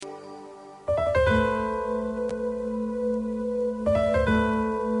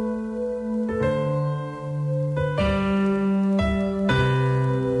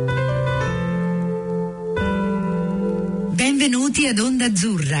Benvenuti ad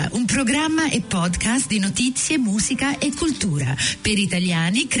Ondazzurra, un programma e podcast di notizie, musica e cultura per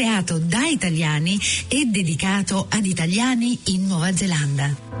italiani, creato da italiani e dedicato ad italiani in Nuova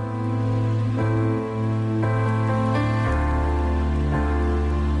Zelanda.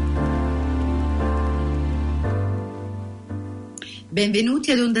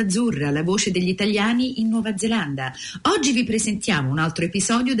 Benvenuti ad Ondazzurra, la voce degli italiani in Nuova Zelanda. Oggi vi presentiamo un altro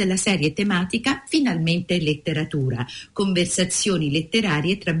episodio della serie tematica Finalmente letteratura, conversazioni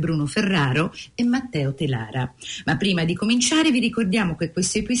letterarie tra Bruno Ferraro e Matteo Telara. Ma prima di cominciare vi ricordiamo che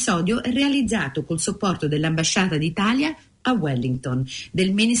questo episodio è realizzato col supporto dell'Ambasciata d'Italia a Wellington,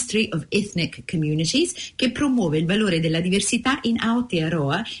 del Ministry of Ethnic Communities, che promuove il valore della diversità in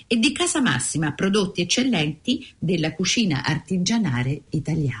Aotearoa, e di Casa Massima, prodotti eccellenti della cucina artigianale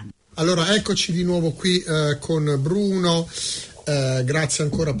italiana. Allora, eccoci di nuovo qui con Bruno. Grazie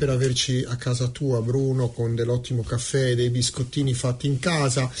ancora per averci a casa tua, Bruno, con dell'ottimo caffè e dei biscottini fatti in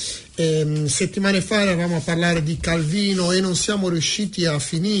casa. Settimane fa eravamo a parlare di Calvino e non siamo riusciti a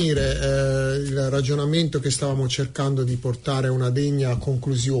finire il ragionamento che stavamo cercando di portare a una degna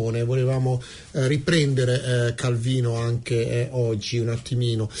conclusione. Volevamo riprendere Calvino anche oggi un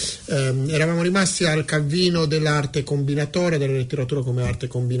attimino. Eravamo rimasti al Calvino dell'arte combinatoria, della letteratura come arte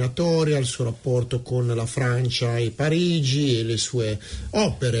combinatoria, il suo rapporto con la Francia e Parigi e le sue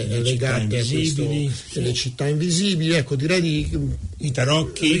opere legate a questo, le città invisibili. Ecco, direi di i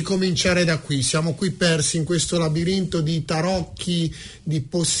tarocchi, ricominciare da qui. Siamo qui persi in questo labirinto di tarocchi, di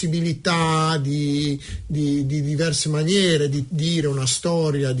possibilità, di diverse maniere di dire una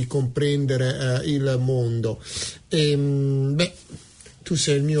storia, di comprendere il mondo. Tu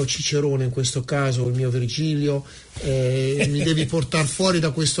sei il mio Cicerone in questo caso, il mio Virgilio, mi devi portare fuori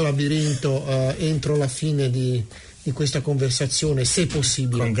da questo labirinto entro la fine di questa conversazione, se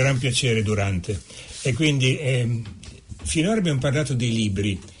possibile. Con gran piacere, Durante. E quindi finora abbiamo parlato dei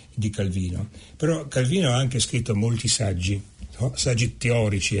libri di Calvino, però Calvino ha anche scritto molti saggi, no? Saggi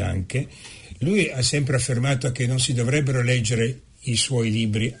teorici anche. Lui ha sempre affermato che non si dovrebbero leggere i suoi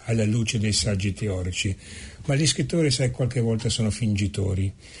libri alla luce dei saggi teorici, ma gli scrittori, sai, qualche volta sono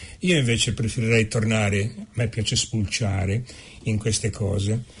fingitori. Io invece preferirei tornare, a me piace spulciare in queste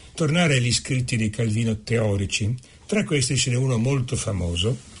cose, tornare agli scritti di Calvino teorici. Tra questi ce n'è uno molto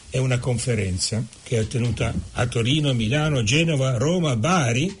famoso, è una conferenza che è tenuta a Torino, Milano, Genova, Roma,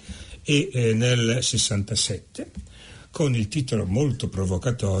 Bari e nel 67, con il titolo molto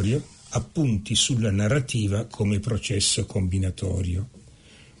provocatorio Appunti sulla narrativa come processo combinatorio.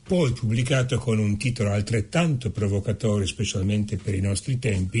 Poi pubblicato con un titolo altrettanto provocatorio, specialmente per i nostri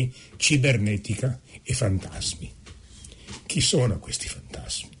tempi, Cibernetica e fantasmi. Chi sono questi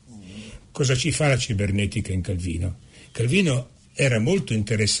fantasmi? Cosa ci fa la cibernetica in Calvino? Calvino era molto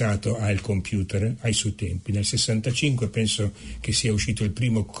interessato al computer ai suoi tempi. Nel 65 penso che sia uscito il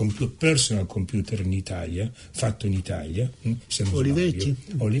primo personal computer in Italia, fatto inItalia.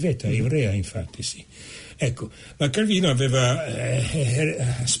 Olivetta, Ivrea, infatti, sì. Ecco, ma Calvino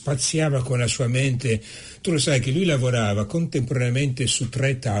spaziava con la sua mente. Tu lo sai che lui lavorava contemporaneamente su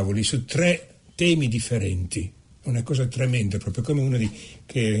 3 tavoli, su 3 temi differenti. Una cosa tremenda, proprio come uno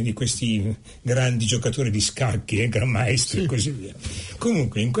di questi grandi giocatori di scacchi, gran maestri, e così via.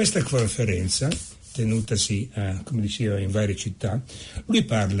 Comunque, in questa conferenza, tenutasi, come dicevo, in varie città, lui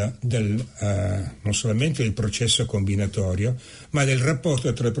parla non solamente del processo combinatorio, ma del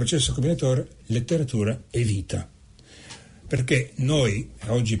rapporto tra il processo combinatorio, letteratura e vita. Perché noi,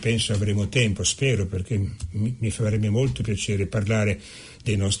 oggi penso avremo tempo, spero, perché mi farebbe molto piacere parlare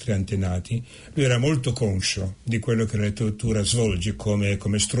dei nostri antenati. Lui era molto conscio di quello che la letteratura svolge come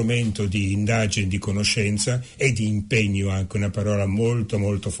strumento di indagine, di conoscenza e di impegno, anche una parola molto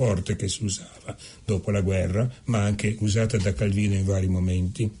molto forte che si usava dopo la guerra, ma anche usata da Calvino in vari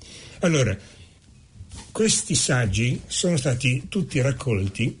momenti. Allora, questi saggi sono stati tutti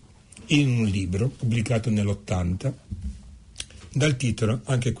raccolti in un libro pubblicato nell'80, dal titolo,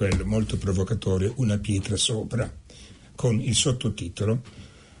 anche quello molto provocatorio, Una pietra sopra, con il sottotitolo,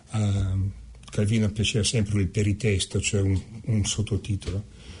 Calvino piaceva sempre il peritesto, cioè un sottotitolo,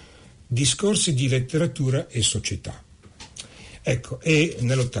 Discorsi di letteratura e società. Ecco, e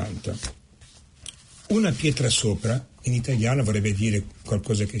nell'80. Una pietra sopra, in italiano vorrebbe dire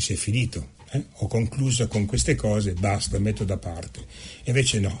qualcosa che si è finito. Ho concluso con queste cose, basta, metto da parte.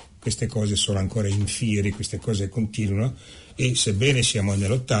 Invece no, queste cose sono ancora in fieri, queste cose continuano, e sebbene siamo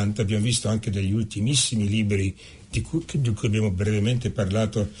nell'80 abbiamo visto anche degli ultimissimi libri di cui abbiamo brevemente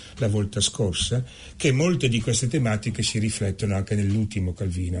parlato la volta scorsa, che molte di queste tematiche si riflettono anche nell'ultimo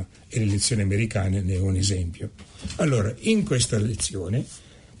Calvino, e le lezioni americane ne è un esempio. Allora, in questa lezione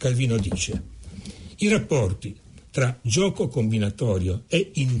Calvino dice: i rapporti tra gioco combinatorio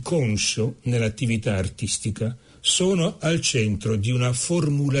e inconscio nell'attività artistica sono al centro di una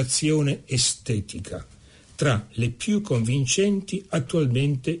formulazione estetica tra le più convincenti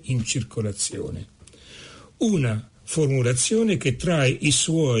attualmente in circolazione. Una formulazione che trae i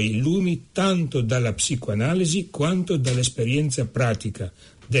suoi lumi tanto dalla psicoanalisi quanto dall'esperienza pratica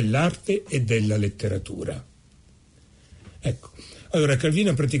dell'arte e della letteratura. Ecco, allora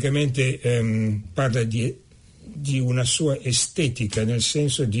Calvino praticamente parla di una sua estetica, nel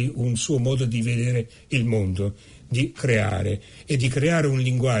senso di un suo modo di vedere il mondo, di creare un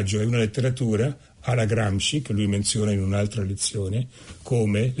linguaggio e una letteratura alla Gramsci, che lui menziona in un'altra lezione,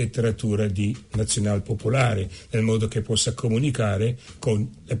 come letteratura di nazionalpopolare, nel modo che possa comunicare con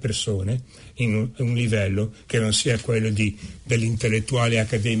le persone in un livello che non sia quello dell'intellettuale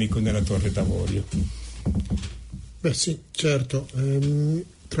accademico nella Torre d'Avorio. Beh sì, certo.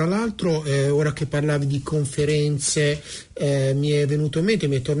 Tra l'altro, ora che parlavi di conferenze, mi è venuto in mente,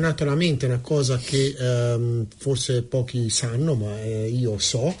 mi è tornata alla mente una cosa che forse pochi sanno, ma io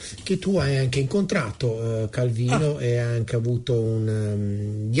so, che tu hai anche incontrato Calvino e hai anche avuto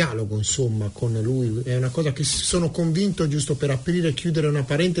un dialogo, insomma, con lui. È una cosa che sono convinto, giusto per aprire e chiudere una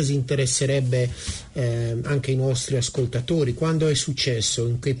parentesi, interesserebbe anche i nostri ascoltatori. Quando è successo?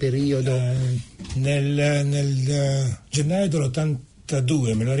 In che periodo? Nel gennaio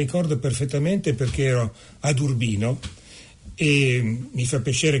dell'82, me lo ricordo perfettamente perché ero ad Urbino e mi fa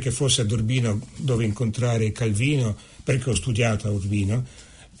piacere che fosse ad Urbino dove incontrare Calvino, perché ho studiato a Urbino.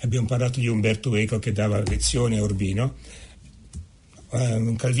 Abbiamo parlato di Umberto Eco che dava lezioni a Urbino.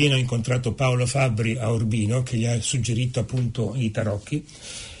 Calvino ha incontrato Paolo Fabbri a Urbino che gli ha suggerito appunto i tarocchi,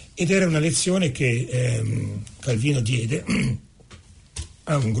 ed era una lezione che Calvino diede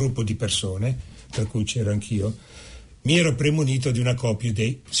a un gruppo di persone, tra cui c'ero anch'io. Mi ero premunito di una copia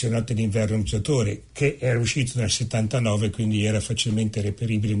dei Sonate d'inverno Nunciatore, che era uscito nel 79, quindi era facilmente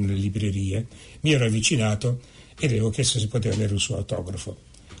reperibile nelle librerie. Mi ero avvicinato e le avevo chiesto se poteva avere un suo autografo.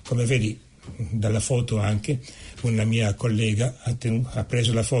 Come vedi dalla foto anche, una mia collega ha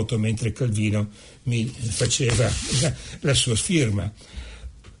preso la foto mentre Calvino mi faceva la sua firma.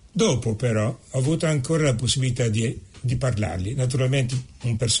 Dopo però ho avuto ancora la possibilità di parlargli. Naturalmente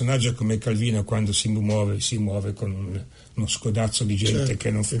un personaggio come Calvino, quando si muove con uno scodazzo di gente, certo,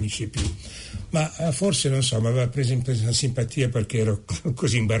 che non finisce più, ma forse non so, mi aveva preso in simpatia perché ero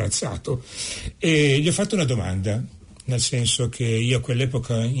così imbarazzato e gli ho fatto una domanda, nel senso che io a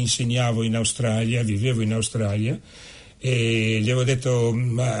quell'epoca insegnavo in Australia, vivevo in Australia, e gli avevo detto: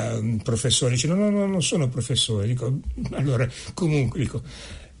 ma professore? Dice: no, non sono professore. Dico: allora comunque, dico,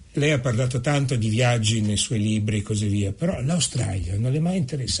 lei ha parlato tanto di viaggi nei suoi libri e così via, però l'Australia non le è mai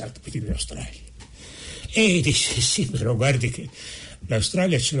interessato per l'Australia. E dice: sì, però guardi che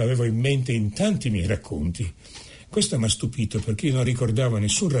l'Australia ce l'avevo in mente in tanti miei racconti. Questo mi ha stupito perché io non ricordavo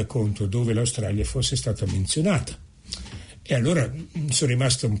nessun racconto dove l'Australia fosse stata menzionata. E allora sono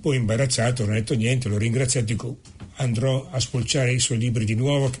rimasto un po' imbarazzato, non ho detto niente, l'ho ringraziato, dico: andrò a spulciare i suoi libri di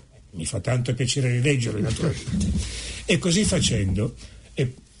nuovo, che mi fa tanto piacere rileggerli, naturalmente. E così facendo,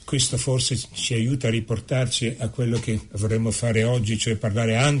 e questo forse ci aiuta a riportarci a quello che vorremmo fare oggi, cioè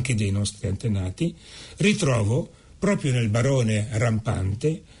parlare anche dei nostri antenati, ritrovo proprio nel Barone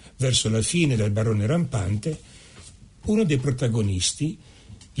Rampante, verso la fine del Barone Rampante, uno dei protagonisti,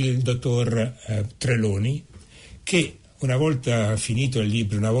 il dottor Treloni, che una volta finito il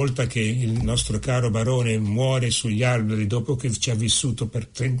libro, una volta che il nostro caro barone muore sugli alberi dopo che ci ha vissuto per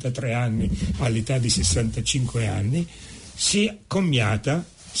 33 anni all'età di 65 anni, si commiata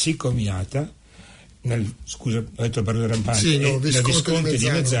scusa, ho detto Barone Rampante, sì, no, Visconte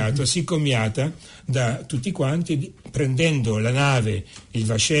dimezzato, si commiata da tutti quanti, prendendo la nave, il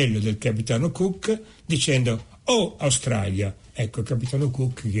vascello del capitano Cook, dicendo: oh Australia, ecco il capitano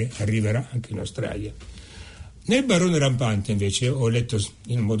Cook che arriverà anche in Australia. Nel Barone Rampante invece ho letto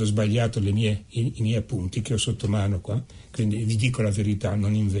in modo sbagliato i miei appunti che ho sotto mano qua, quindi vi dico la verità,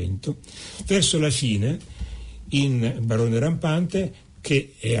 non invento. Verso la fine, in Barone Rampante,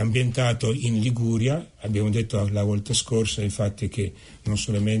 che è ambientato in Liguria, abbiamo detto la volta scorsa infatti che non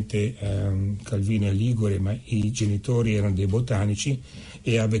solamente Calvino è ligure, ma i genitori erano dei botanici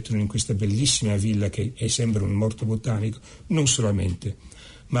e abitano in questa bellissima villa che sembra un morto botanico, non solamente,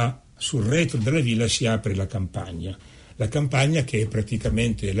 ma sul retro della villa si apre la campagna che è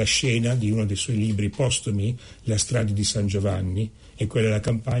praticamente la scena di uno dei suoi libri postumi, La strada di San Giovanni, e quella è la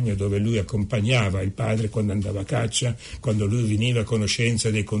campagna dove lui accompagnava il padre quando andava a caccia, quando lui veniva a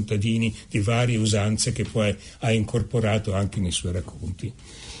conoscenza dei contadini, di varie usanze che poi ha incorporato anche nei suoi racconti.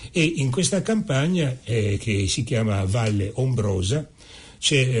 E in questa campagna, che si chiama Valle Ombrosa,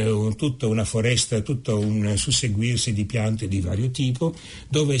 c'è tutta una foresta, tutto un susseguirsi di piante di vario tipo,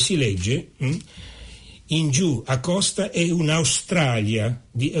 dove si legge in giù a costa è un'Australia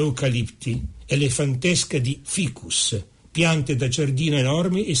di eucalipti, elefantesca di ficus, piante da giardino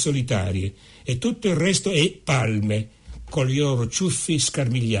enormi e solitarie, e tutto il resto è palme, con gli loro ciuffi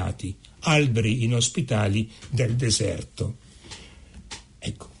scarmigliati, alberi inospitali del deserto.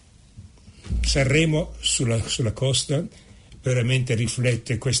 Ecco, Sanremo sulla costa veramente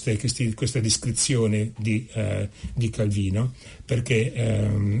riflette questa descrizione di Calvino, perché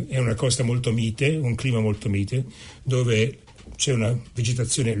è una costa molto mite, un clima molto mite, dove c'è una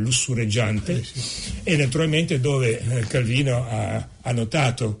vegetazione lussureggiante e naturalmente dove Calvino ha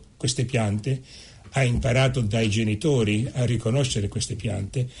notato queste piante, ha imparato dai genitori a riconoscere queste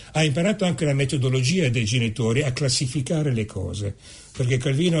piante, ha imparato anche la metodologia dei genitori a classificare le cose, perché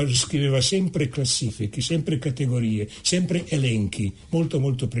Calvino scriveva sempre classifiche, sempre categorie, sempre elenchi molto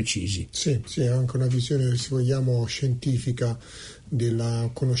molto precisi. Sì, ha anche una visione, se vogliamo, scientifica della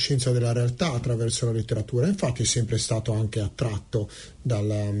conoscenza della realtà attraverso la letteratura. Infatti è sempre stato anche attratto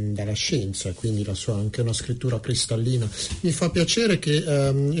dalla scienza, quindi la sua anche una scrittura cristallina. Mi fa piacere che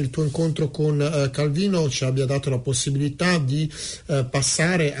il tuo incontro con Calvino ci abbia dato la possibilità di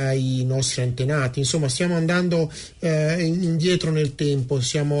passare ai nostri antenati. Insomma, stiamo andando indietro nel tempo.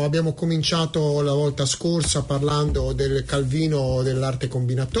 Abbiamo cominciato la volta scorsa parlando del Calvino dell'arte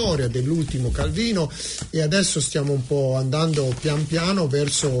combinatoria, dell'ultimo Calvino, e adesso stiamo un po' andando piano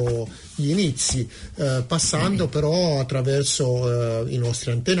verso gli inizi, passando però attraverso i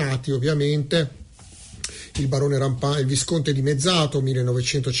nostri antenati, ovviamente. Il barone il Visconte dimezzato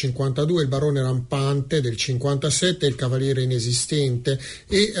 1952, il barone rampante del 57, il cavaliere inesistente,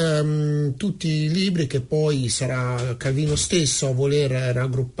 e tutti i libri che poi sarà Calvino stesso a voler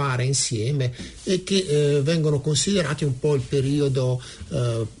raggruppare insieme e che vengono considerati un po' il periodo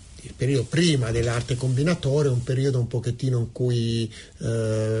prima dell'arte combinatoria, un periodo un pochettino in cui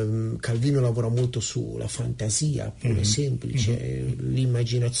Calvino lavora molto sulla fantasia pura e semplice,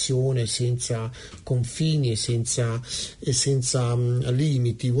 l'immaginazione senza confini e senza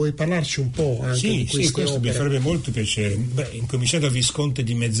limiti. Vuoi parlarci un po' anche di queste Sì, questo opere? mi farebbe molto piacere. Incominciando dal Visconte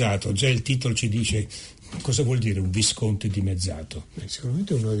dimezzato, già il titolo ci dice cosa vuol dire un Visconte dimezzato.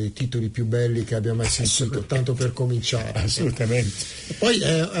 Sicuramente uno dei titoli più belli che abbia mai sentito, tanto per cominciare. Assolutamente. Poi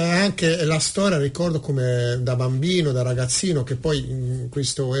anche la storia, ricordo come da bambino, da ragazzino, che poi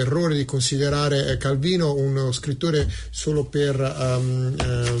questo errore di considerare Calvino uno scrittore solo per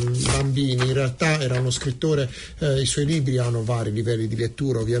bambini, in realtà era uno scrittore, i suoi libri hanno vari livelli di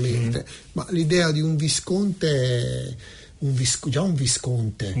lettura ovviamente, ma l'idea di un visconte un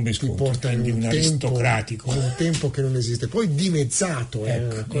visconte ti porta in un aristocratico, un tempo che non esiste, poi dimezzato,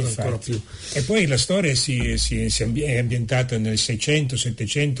 ancora più. E poi la storia è ambientata nel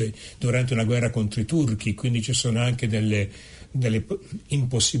 600-700 durante una guerra contro i turchi, quindi ci sono anche delle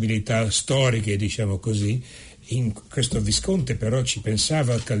impossibilità storiche, diciamo così. In questo Visconte però ci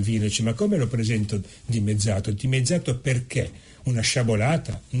pensava Calvino, dice: ma come lo presento dimezzato? Dimezzato perché? Una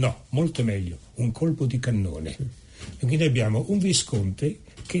sciabolata? No, molto meglio, un colpo di cannone. E quindi abbiamo un visconte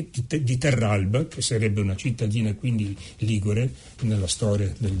di Terralba, che sarebbe una cittadina quindi ligure nella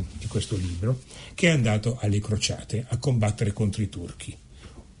storia di questo libro, che è andato alle crociate a combattere contro i turchi.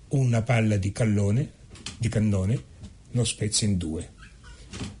 Una palla di cannone lo spezza in due.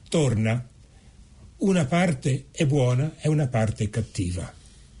 Torna, una parte è buona e una parte è cattiva.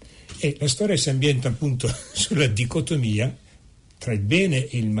 E la storia si ambienta appunto sulla dicotomia tra il bene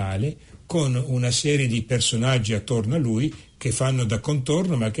e il male, con una serie di personaggi attorno a lui che fanno da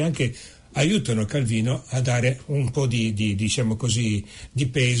contorno, ma che anche aiutano Calvino a dare un po' di diciamo così, di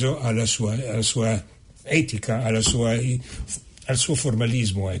peso alla sua etica, al suo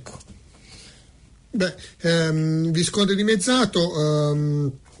formalismo, ecco. Visconte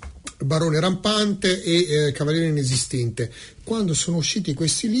dimezzato, barone rampante e cavaliere inesistente. Quando sono usciti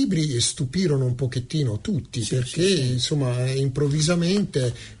questi libri stupirono un pochettino tutti, perché insomma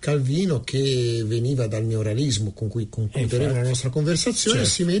improvvisamente Calvino, che veniva dal neorealismo con cui concluderemo la nostra conversazione,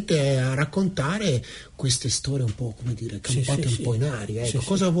 si mette a raccontare queste storie un po', come dire, campate un po' in aria. Ecco,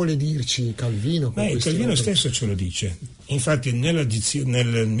 cosa vuole dirci Calvino? Calvino stesso ce lo dice. Infatti nel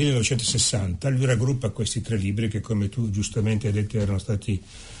 1960 lui raggruppa questi 3 libri che, come tu giustamente hai detto, erano stati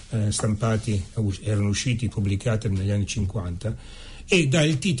stampati, erano usciti, pubblicati negli anni 50, e dà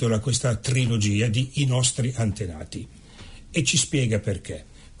il titolo a questa trilogia di I nostri antenati, e ci spiega perché.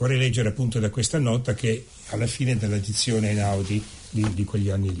 Vorrei leggere appunto da questa nota che alla fine dell'edizione Einaudi di quegli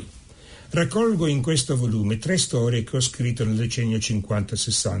anni lì. Raccolgo in questo volume 3 storie che ho scritto nel decennio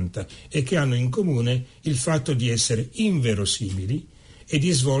 50-60 e che hanno in comune il fatto di essere inverosimili e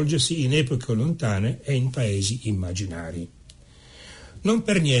di svolgersi in epoche lontane e in paesi immaginari. Non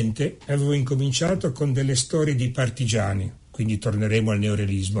per niente avevo incominciato con delle storie di partigiani, quindi torneremo al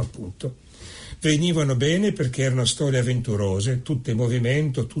neorealismo appunto. Venivano bene perché erano storie avventurose, tutte in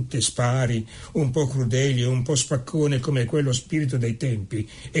movimento, tutte spari, un po' crudeli, un po' spaccone come quello spirito dei tempi,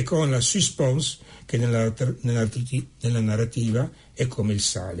 e con la suspense che nella narrativa è come il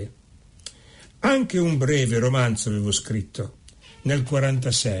sale. Anche un breve romanzo avevo scritto nel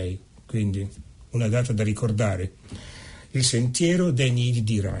 1946, quindi una data da ricordare, Il sentiero dei nidi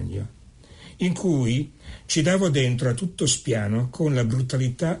di ragno, in cui ci davo dentro a tutto spiano con la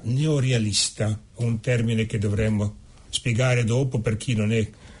brutalità neorealista, un termine che dovremmo spiegare dopo per chi non è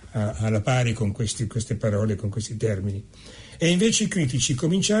alla pari con queste parole, con questi termini. E invece i critici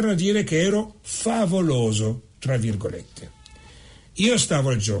cominciarono a dire che ero favoloso, tra virgolette. Io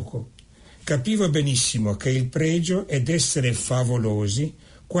stavo al gioco, capivo benissimo che il pregio è d'essere favolosi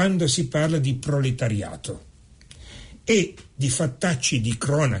quando si parla di proletariato e di fattacci di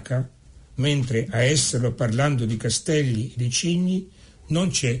cronaca, mentre a esserlo parlando di castelli e di cigni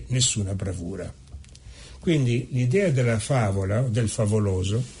non c'è nessuna bravura. Quindi l'idea della favola o del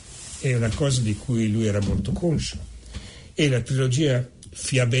favoloso è una cosa di cui lui era molto conscio, e la trilogia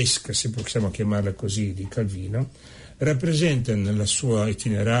fiabesca, se possiamo chiamarla così, di Calvino rappresenta nel suo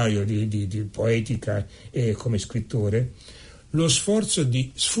itinerario di poetica e come scrittore lo sforzo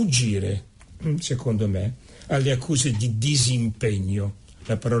di sfuggire, secondo me, alle accuse di disimpegno.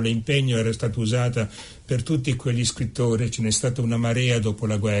 La parola impegno era stata usata per tutti quegli scrittori, ce n'è stata una marea dopo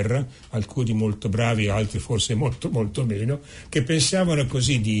la guerra, alcuni molto bravi, altri forse molto molto meno, che pensavano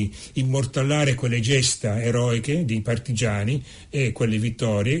così di immortalare quelle gesta eroiche dei partigiani e quelle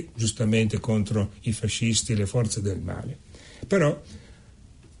vittorie, giustamente contro i fascisti e le forze del male. Però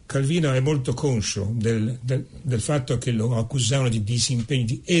Calvino è molto conscio del fatto che lo accusavano di disimpegno,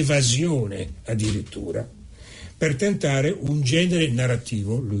 di evasione addirittura, per tentare un genere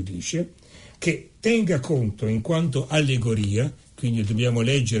narrativo, lui dice, che tenga conto in quanto allegoria, quindi dobbiamo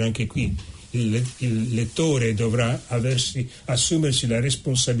leggere anche qui, il lettore dovrà assumersi la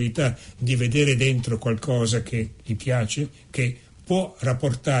responsabilità di vedere dentro qualcosa che gli piace, che può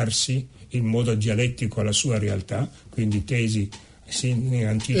rapportarsi in modo dialettico alla sua realtà, quindi tesi,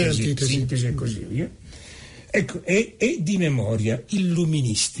 antitesi, sintesi e così via. Ecco, è di memoria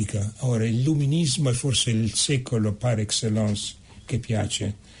illuministica. Ora, il illuminismo è forse il secolo par excellence che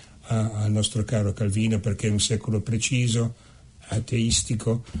piace al nostro caro Calvino, perché è un secolo preciso,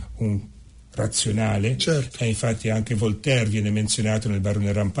 ateistico, razionale. Certo. E infatti anche Voltaire viene menzionato nel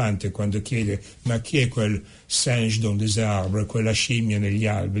Barone Rampante quando chiede: ma chi è quel singe dans les arbres, quella scimmia negli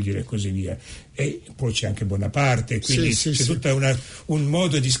alberi e così via. E poi c'è anche Bonaparte, quindi c'è tutto un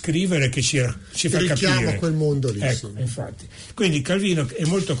modo di scrivere che ci fa capire a quel mondo lì. Ecco, infatti. Quindi Calvino è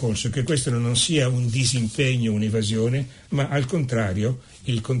molto conscio che questo non sia un disimpegno, un'evasione, ma al contrario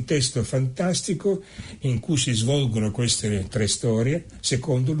il contesto fantastico in cui si svolgono queste tre storie,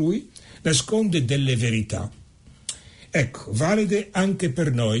 secondo lui, nasconde delle verità, ecco, valide anche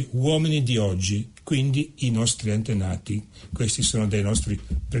per noi uomini di oggi, quindi i nostri antenati. Questi sono dei nostri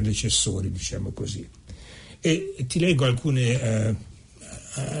predecessori, diciamo così. E ti leggo alcune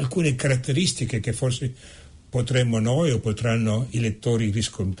caratteristiche che forse potremmo noi o potranno i lettori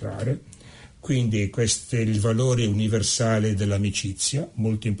riscontrare. Quindi questo è il valore universale dell'amicizia,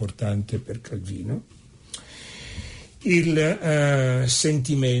 molto importante per Calvino, il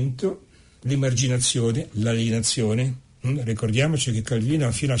sentimento, l'emarginazione, l'alienazione. Ricordiamoci che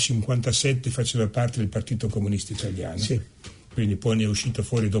Calvino fino al 1957 faceva parte del Partito Comunista Italiano, sì. Quindi poi ne è uscito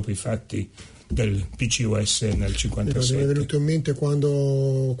fuori dopo i fatti del PCUS nel 1957. Mi è venuto in mente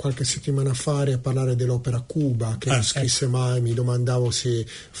quando qualche settimana fa a parlare dell'opera Cuba che scrisse mai, mi domandavo se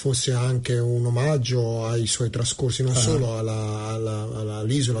fosse anche un omaggio ai suoi trascorsi, non solo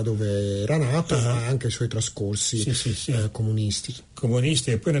all'isola dove era nato, ma anche ai suoi trascorsi comunisti.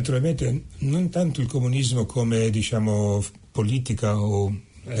 Comunisti, e poi naturalmente non tanto il comunismo come, diciamo, politica o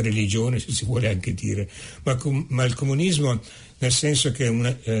religione, se si vuole anche dire, ma il comunismo nel senso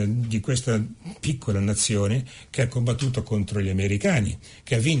che di questa piccola nazione che ha combattuto contro gli americani,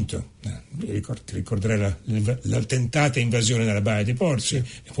 che ha vinto. Ti ricorderai la tentata invasione della Baia di Porzi,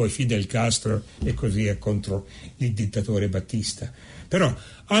 e poi Fidel Castro e così via contro il dittatore Battista. Però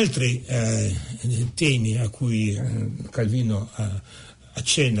altri temi a cui Calvino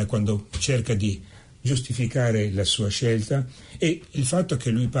accenna quando cerca di giustificare la sua scelta e il fatto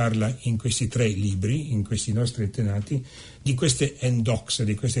che lui parla in questi tre libri, in questi nostri antenati, di queste endox,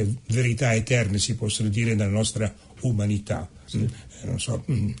 di queste verità eterne, si possono dire, nella nostra umanità, non so,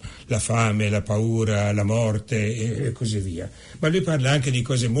 la fame, la paura, la morte e così via. Ma lui parla anche di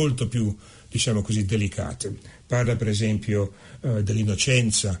cose molto più, diciamo così, delicate. Parla per esempio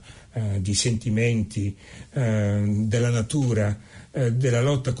dell'innocenza, di sentimenti, della natura, della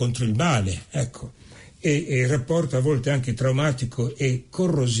lotta contro il male, ecco, e il rapporto a volte anche traumatico e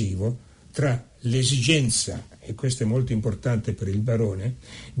corrosivo tra l'esigenza, e questo è molto importante per il barone,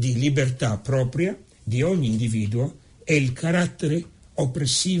 di libertà propria di ogni individuo e il carattere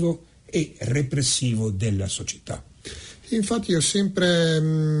oppressivo e repressivo della società. Infatti io sono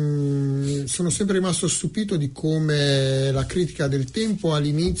sempre rimasto stupito di come la critica del tempo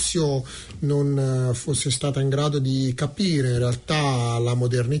all'inizio non fosse stata in grado di capire in realtà la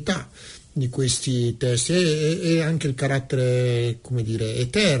modernità di questi testi e anche il carattere, come dire,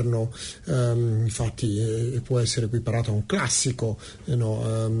 eterno. Infatti può essere equiparato a un classico,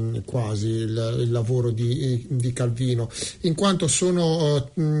 quasi il lavoro di Calvino, in quanto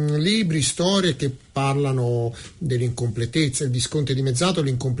sono libri, storie che parlano dell'incompletezza, il visconte dimezzato,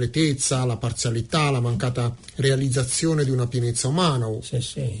 l'incompletezza, la parzialità, la mancata realizzazione di una pienezza umana.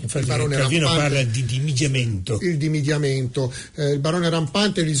 Sì. Infatti Calvino parla di dimidiamento. Il dimidiamento, il barone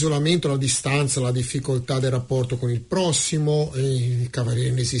rampante, l'isolamento, la distanza, la difficoltà del rapporto con il prossimo, il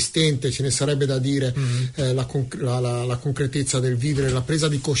cavaliere inesistente, ce ne sarebbe da dire, la concretezza del vivere, la presa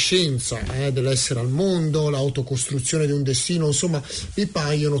di coscienza dell'essere al mondo, l'autocostruzione di un destino, insomma mi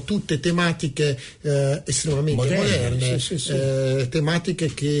paiono tutte tematiche estremamente moderne.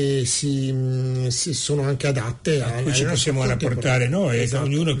 Tematiche che si sono anche adatte a cui ci possiamo rapportare noi, esatto.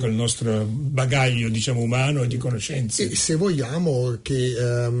 Ognuno con il nostro bagaglio, diciamo, umano e di conoscenze, e se vogliamo che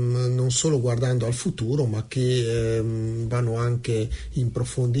non solo guardando al futuro ma che vanno anche in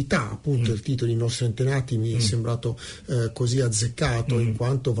profondità. Appunto il titolo I nostri antenati mi è sembrato così azzeccato, in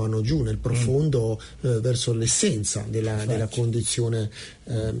quanto vanno giù nel profondo verso l'essenza della condizione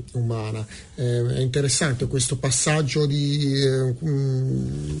umana. È interessante questo passaggio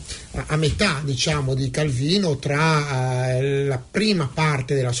a metà, diciamo, di Calvino tra la prima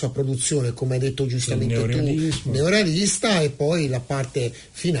parte della sua produzione, come hai detto giustamente tu, neorealista, e poi la parte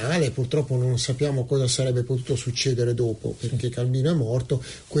finale. Purtroppo non sappiamo cosa sarebbe potuto succedere dopo, perché Calvino è morto,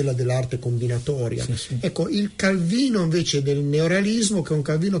 quella dell'arte combinatoria. Ecco, il Calvino invece del neorealismo, che è un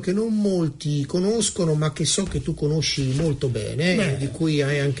Calvino che non molti conoscono, ma che so che tu conosci molto bene, di cui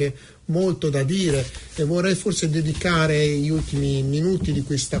hai anche molto da dire, e vorrei forse dedicare gli ultimi minuti di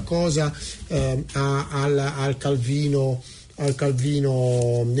questa cosa al Calvino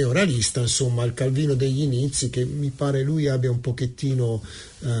neorealista, insomma al Calvino degli inizi, che mi pare lui abbia un pochettino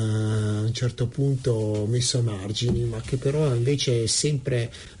a un certo punto messo a margini, ma che però invece è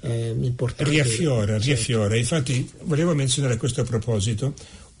sempre importante. Riaffiora. Infatti volevo menzionare a questo proposito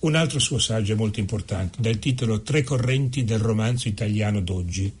un altro suo saggio molto importante, dal titolo Tre correnti del romanzo italiano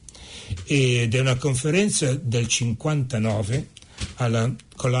d'oggi, ed è una conferenza del 59 alla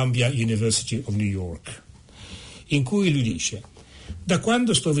Columbia University of New York, in cui lui dice: da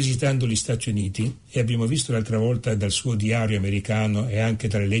quando sto visitando gli Stati Uniti, e abbiamo visto l'altra volta dal suo diario americano e anche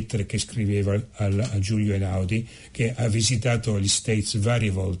dalle lettere che scriveva a Giulio Einaudi, che ha visitato gli States varie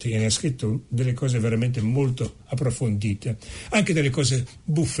volte e ne ha scritto delle cose veramente molto approfondite, anche delle cose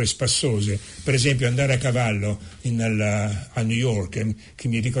buffe, spassose, per esempio andare a cavallo a New York, che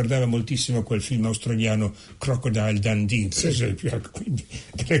mi ricordava moltissimo quel film australiano Crocodile Dundee, per esempio, quindi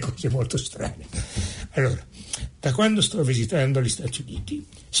delle cose molto strane. Allora, da quando sto visitando gli Stati Uniti,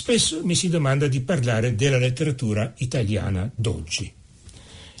 spesso mi si domanda di parlare della letteratura italiana d'oggi,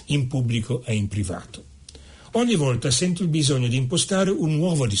 in pubblico e in privato. Ogni volta sento il bisogno di impostare un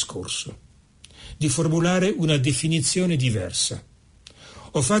nuovo discorso, di formulare una definizione diversa.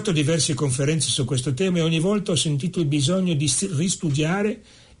 Ho fatto diverse conferenze su questo tema e ogni volta ho sentito il bisogno di ristudiare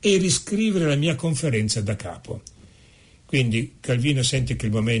e riscrivere la mia conferenza da capo. Quindi Calvino sente che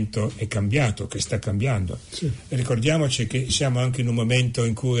il momento è cambiato, che sta cambiando. Sì. Ricordiamoci che siamo anche in un momento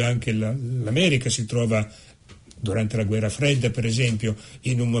in cui anche l'America si trova, durante la guerra fredda per esempio,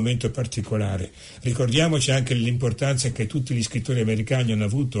 in un momento particolare. Ricordiamoci anche l'importanza che tutti gli scrittori americani hanno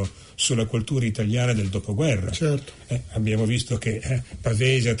avuto sulla cultura italiana del dopoguerra. Certo. Abbiamo visto che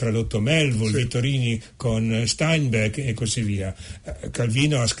Pavese ha tradotto Melville, Vittorini con Steinbeck e così via.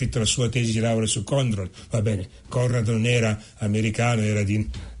 Calvino ha scritto la sua tesi di laurea su Conrad. Va bene, Conrad non era americano, era di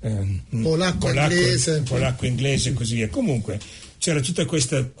polacco-inglese e così via. Comunque c'era tutta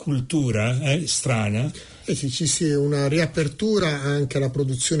questa cultura strana Sì, ci sia una riapertura anche alla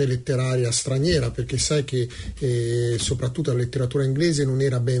produzione letteraria straniera, perché sai che soprattutto la letteratura inglese non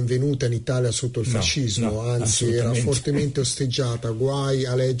era benvenuta in Italia sotto il fascismo, anzi era fortemente osteggiata. Guai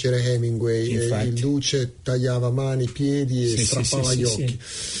a leggere Hemingway, il duce tagliava mani, piedi e strappava gli occhi.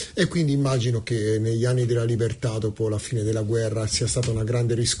 E quindi immagino che negli anni della libertà, dopo la fine della guerra, sia stata una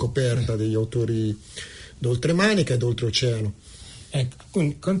grande riscoperta degli autori d'oltremanica e d'oltreoceano.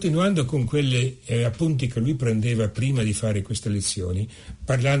 Ecco, continuando con quelle appunti che lui prendeva prima di fare queste lezioni,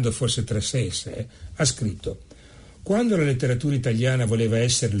 parlando forse tra sé e sé, ha scritto: quando la letteratura italiana voleva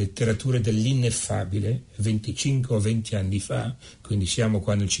essere letteratura dell'ineffabile, 25 o 20 anni fa, quindi siamo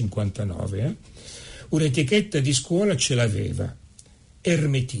qua nel 59, un'etichetta di scuola ce l'aveva,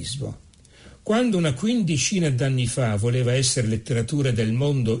 ermetismo. Quando una quindicina d'anni fa voleva essere letteratura del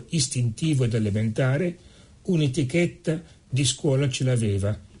mondo istintivo ed elementare, un'etichetta di scuola ce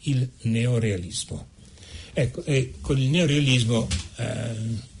l'aveva, il neorealismo. Ecco, e con il neorealismo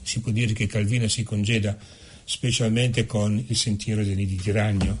si può dire che Calvino si congeda specialmente con il Sentiero dei nidi di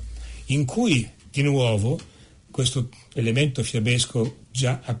ragno, in cui di nuovo questo elemento fiabesco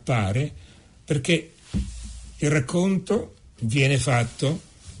già appare, perché il racconto viene fatto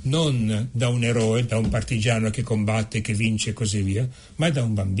non da un eroe, da un partigiano che combatte, che vince e così via, ma da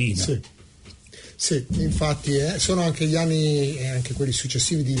un bambino. Sì, infatti sono anche gli anni, anche quelli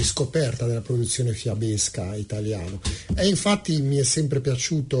successivi, di riscoperta della produzione fiabesca italiano, e infatti mi è sempre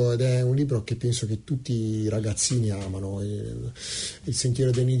piaciuto, ed è un libro che penso che tutti i ragazzini amano, il Sentiero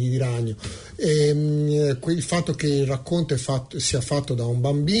dei nidi di ragno. Il fatto che il racconto sia fatto da un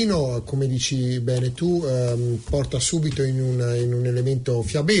bambino, come dici bene tu, porta subito in un elemento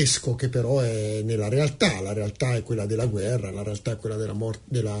fiabesco che però è nella realtà. La realtà è quella della guerra, la realtà è quella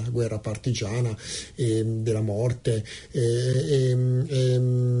della guerra partigiana, della morte e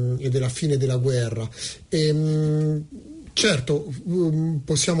della fine della guerra. Certo,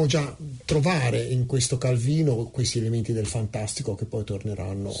 possiamo già trovare in questo Calvino questi elementi del fantastico che poi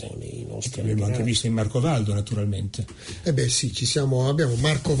torneranno nei nostri. Abbiamo anche visto in Marco Valdo, naturalmente. Abbiamo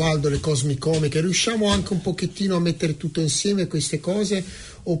Marco Valdo, le cosmicomiche. Riusciamo anche un pochettino a mettere tutto insieme queste cose,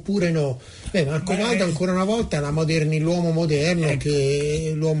 oppure no? Marco Valdo ancora una volta è l'uomo moderno,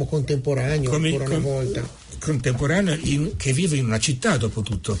 che è l'uomo contemporaneo, ancora una volta. Contemporaneo che vive in una città, dopo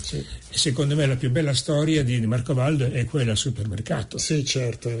tutto. Sì. Secondo me la più bella storia di Marco Valdo è quella al supermercato. Sì,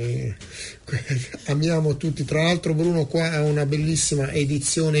 certo, amiamo tutti. Tra l'altro Bruno qua ha una bellissima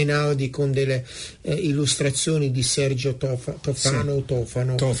edizione in Audi con delle illustrazioni di Sergio Tofano,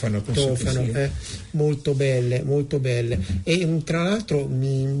 molto belle. E tra l'altro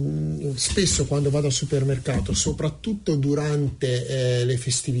spesso quando vado al supermercato, soprattutto durante le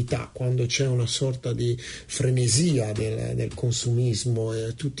festività, quando c'è una sorta di frenesia del consumismo,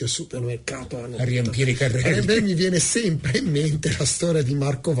 tutti al supermercato a riempire i carrelli, mi viene sempre in mente la storia di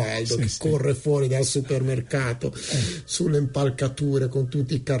Marco Valdo corre fuori dal supermercato sulle impalcature con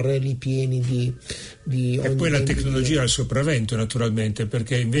tutti i carrelli pieni di e poi la tecnologia al sopravvento, naturalmente,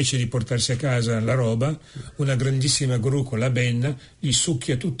 perché invece di portarsi a casa la roba, una grandissima gru con la benna gli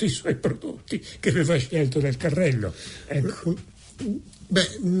succhia tutti i suoi prodotti che aveva scelto nel carrello.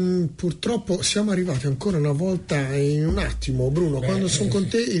 Purtroppo siamo arrivati ancora una volta in un attimo, Bruno. Quando sono con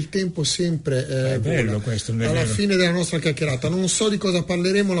te il tempo sempre è bello questo, alla fine della nostra chiacchierata. Non so di cosa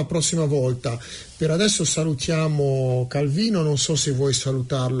parleremo la prossima volta. Per adesso salutiamo Calvino, non so se vuoi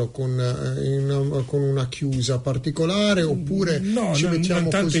salutarlo con una chiusa particolare, oppure mettiamo non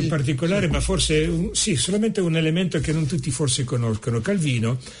tanto così. In particolare, ma forse solamente un elemento che non tutti forse conoscono.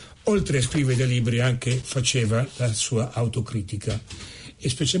 Calvino, oltre a scrivere dei libri, anche faceva la sua autocritica, e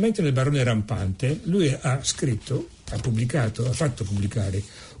specialmente nel Barone Rampante lui ha fatto pubblicare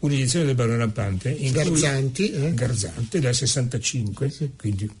un'edizione del Barone Rampante in Garzanti del 65,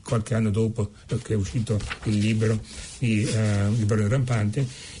 quindi qualche anno dopo che è uscito il libro di Barone Rampante,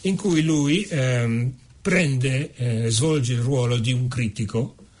 in cui lui svolge il ruolo di un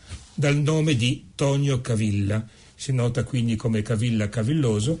critico dal nome di Tonio Cavilla, si nota quindi come Cavilla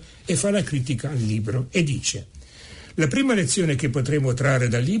Cavilloso, e fa la critica al libro e dice: la prima lezione che potremo trarre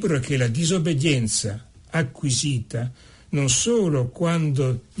dal libro è che la disobbedienza acquisita non solo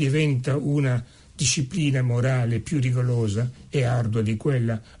quando diventa una disciplina morale più rigorosa e ardua di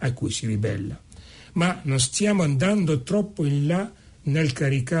quella a cui si ribella, ma non stiamo andando troppo in là nel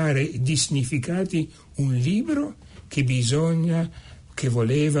caricare di significati un libro che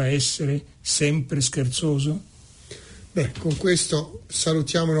voleva essere sempre scherzoso? Con questo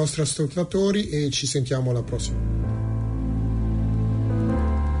salutiamo i nostri ascoltatori e ci sentiamo alla prossima.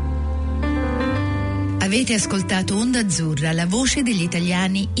 Avete ascoltato Ondazzurra, la voce degli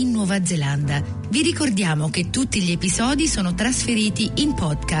italiani in Nuova Zelanda. Vi ricordiamo che tutti gli episodi sono trasferiti in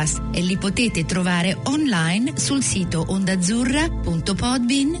podcast e li potete trovare online sul sito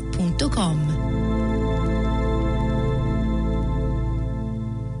ondazzurra.podbean.com.